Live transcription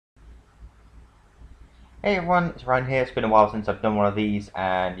Hey everyone, it's Ryan here. It's been a while since I've done one of these,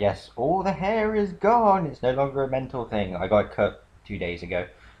 and yes, all the hair is gone. It's no longer a mental thing. I got it cut 2 days ago.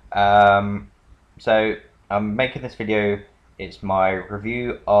 Um, so I'm making this video. It's my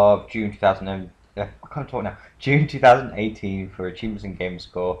review of June 2000. I can't talk now. June 2018 for achievements in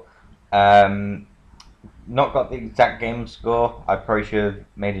Gamerscore. Um, Not got the exact game score. I probably should have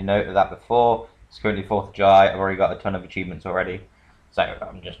made a note of that before. It's currently 4th of July. I've already got a ton of achievements already. So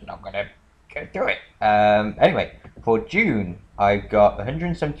I'm just not going to go through it. Anyway, for June, I got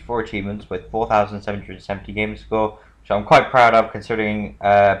 174 achievements with 4,770 game score, which I'm quite proud of considering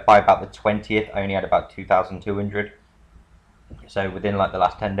by about the 20th, I only had about 2,200. So within like the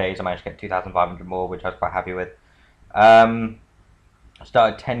last 10 days, I managed to get 2,500 more, which I was quite happy with. I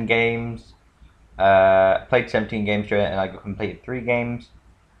started 10 games. Played 17 games during it, and I completed 3 games.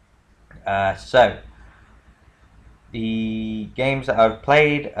 So the games that I've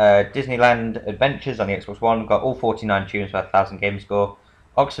played: Disneyland Adventures on the Xbox One got all 49 achievements worth 1,000 game score.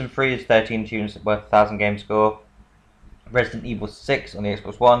 Oxenfree is 13 achievements worth 1,000 game score. Resident Evil 6 on the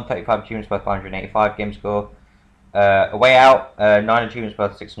Xbox One, 35 achievements worth 585 game score. A Way Out, 9 achievements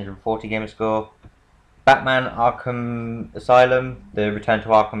worth 640 game score. Batman Arkham Asylum, the Return to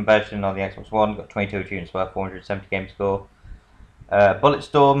Arkham version on the Xbox One, got 22 achievements worth 470 game score.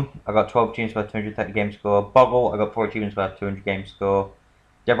 Bulletstorm, I got 12 achievements worth 230 game score. Boggle, I got 4 achievements worth 200 game score.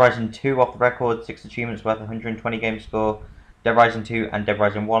 Dead Rising 2 off the record, 6 achievements worth 120 game score. Dead Rising 2 and Dead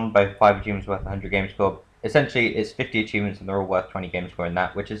Rising 1, both 5 achievements worth 100 game score. Essentially, it's 50 achievements and they're all worth 20 game score in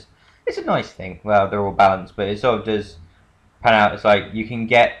that, which is it's a nice thing. Well, they're all balanced, but it sort of does pan out. It's like you can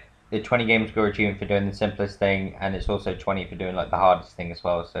get the 20 game score achievement for doing the simplest thing, and it's also 20 for doing like the hardest thing as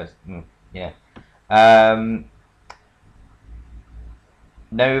well. So yeah.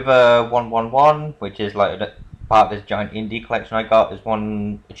 Nova 111, which is like part of this giant indie collection I got, is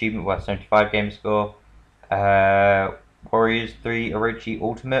one achievement worth 75 game score. Warriors 3 Orochi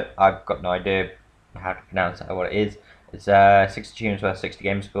Ultimate, I've got no idea how to pronounce that or what it is. It's 6 achievements worth 60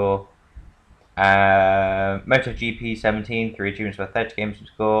 game score. MotoGP 17, 3 achievements worth 30 game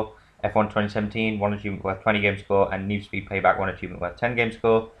score. F1 2017, 1 achievement worth 20 game score. And Need for Speed Payback, 1 achievement worth 10 game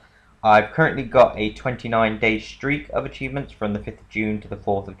score. I've currently got a 29-day streak of achievements from the 5th of June to the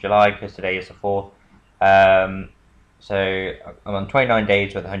 4th of July, because today is the 4th. So I'm on 29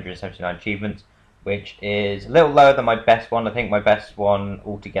 days with 179 achievements, which is a little lower than my best one. I think my best one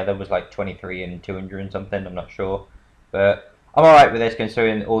altogether was like 23 and 200 and something, I'm not sure. But I'm alright with this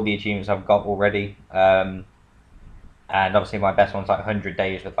considering all the achievements I've got already. And obviously my best one's like 100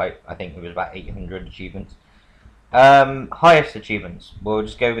 days with like, I think it was about 800 achievements. Highest achievements. We'll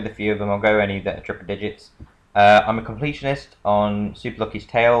just go with a few of them. I'll go any that are triple digits. I'm a completionist on Super Lucky's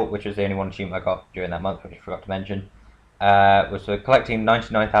Tale, which was the only one achievement I got during that month, which I forgot to mention. Was for collecting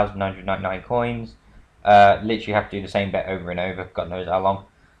 99,999 coins. Literally have to do the same bit over and over. God knows how long.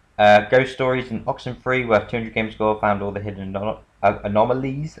 Ghost Stories and Oxenfree worth 200 game score. Found all the hidden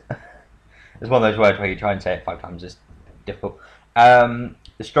anomalies. It's one of those words where you try and say it 5 times. It's difficult. The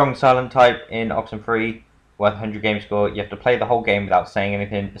Strong Silent type in Oxenfree worth 100 game score. You have to play the whole game without saying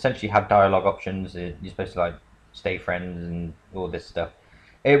anything. Essentially, have dialogue options. You're supposed to like stay friends and all this stuff.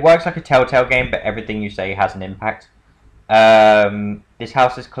 It works like a Telltale game, but everything you say has an impact. This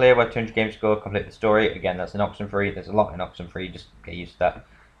House is Clear worth 200 game score. Complete the story. Again, that's an Oxenfree. There's a lot in Oxenfree. Just get used to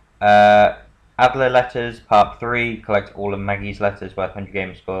that. Adler Letters Part 3. Collect all of Maggie's letters worth 100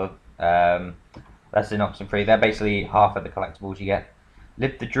 game score. That's in Oxenfree. They're basically half of the collectibles you get.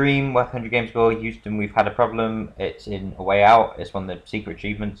 Live the Dream, worth 100 game score. Houston, We've Had a Problem. It's in A Way Out. It's one of the secret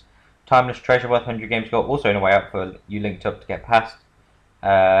achievements. Timeless Treasure, worth 100 game score. Also in A Way Out for you linked up to get past.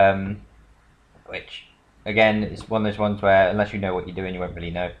 Which, again, is one of those ones where unless you know what you're doing, you won't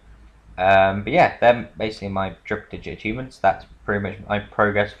really know. But yeah, they're basically my triple digit achievements. That's pretty much my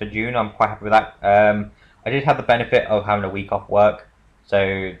progress for June. I'm quite happy with that. I did have the benefit of having a week off work.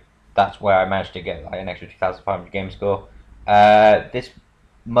 So that's where I managed to get like an extra 2,500 game score. This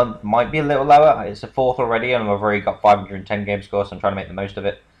month might be a little lower. It's the 4th already, and I've already got 510 game score, so I'm trying to make the most of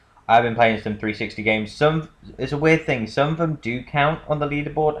it. I've been playing some 360 games. It's a weird thing. Some of them do count on the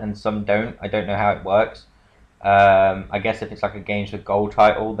leaderboard, and some don't. I don't know how it works. I guess if it's like a Games with Gold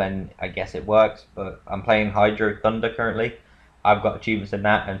title, then I guess it works. But I'm playing Hydro Thunder currently. I've got achievements in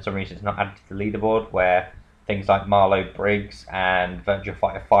that, and for some reason it's not added to the leaderboard, where things like Marlow Briggs and Virtua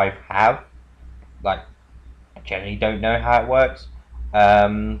Fighter 5 have. Like, I generally don't know how it works.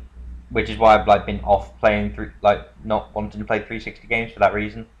 Which is why I've like been off playing through, like not wanting to play 360 games for that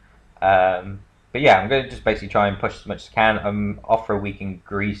reason. But yeah, I'm going to just basically try and push as much as I can. I'm off for a week in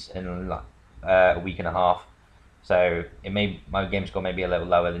Greece in like a week and a half. So my game score may be a little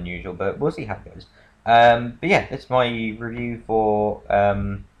lower than usual, but we'll see how it goes. But yeah, that's my review for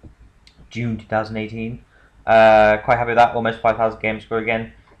June 2018. Quite happy with that. Almost 5,000 game score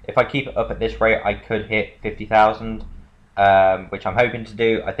again. If I keep it up at this rate, I could hit 50,000, which I'm hoping to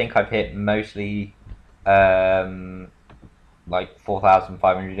do. I think I've hit mostly like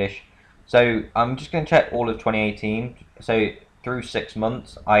 4,500-ish. So I'm just going to check all of 2018. So through 6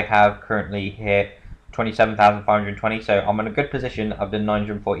 months, I have currently hit 27,520. So I'm in a good position. I've done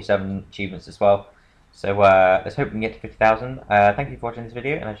 947 achievements as well. So let's hope we can get to 50,000. Thank you for watching this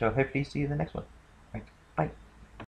video, and I shall hopefully see you in the next one.